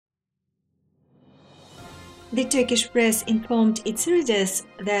The Turkish press informed its readers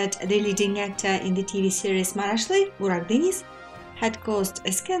that the leading actor in the TV series Maraşli Burak Deniz had caused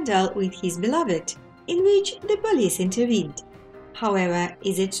a scandal with his beloved, in which the police intervened. However,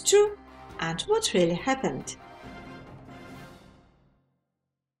 is it true? And what really happened?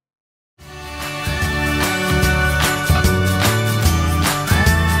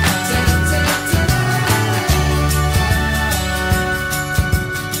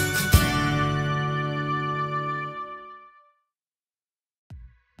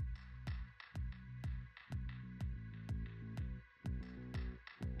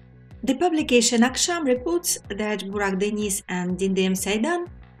 The publication Akşam reports that Burak Deniz and Didem Saydan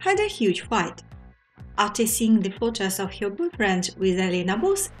had a huge fight. After seeing the photos of her boyfriend with Alena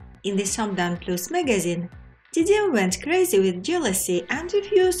Boz in the Samdan Plus magazine, Didem went crazy with jealousy and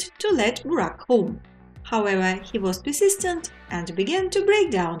refused to let Burak home. However, he was persistent and began to break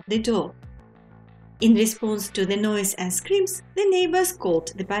down the door. In response to the noise and screams, the neighbors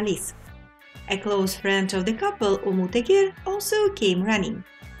called the police. A close friend of the couple, Umut Eker, also came running.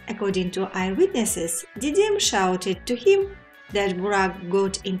 According to eyewitnesses, Didem shouted to him that Burak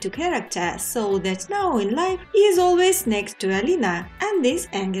got into character so that now in life he is always next to Alina and this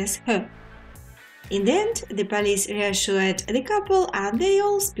angers her. In the end, the police reassured the couple and they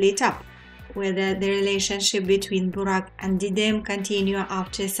all split up. Whether the relationship between Burak and Didem continue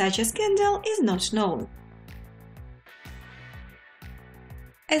after such a scandal is not known.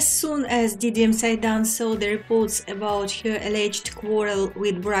 As soon as Didem Saydan saw the reports about her alleged quarrel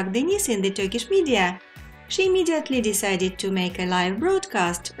with Burak Deniz in the Turkish media, she immediately decided to make a live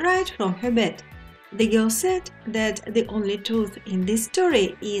broadcast right from her bed. The girl said that the only truth in this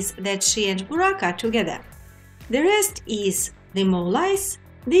story is that she and Burak are together. The rest is, the more lies,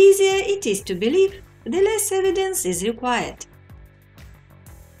 the easier it is to believe, the less evidence is required.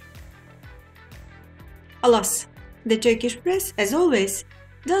 Alas, the Turkish press, as always,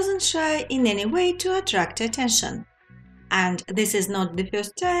 doesn't shy in any way to attract attention. And this is not the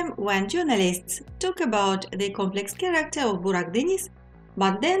first time when journalists talk about the complex character of Burak Deniz,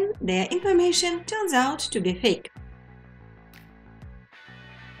 but then their information turns out to be fake.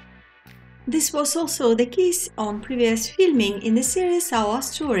 This was also the case on previous filming in the series Our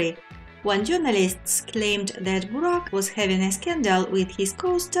Story, when journalists claimed that Burak was having a scandal with his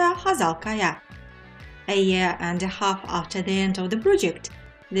co-star Hazal Kaya. A year and a half after the end of the project,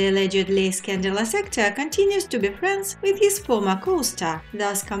 the allegedly scandalous actor continues to be friends with his former co-star,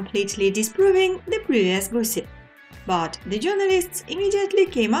 thus completely disproving the previous gossip. But the journalists immediately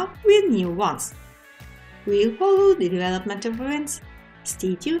came up with new ones. We'll follow the development of events.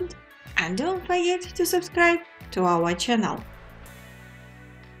 Stay tuned and don't forget to subscribe to our channel.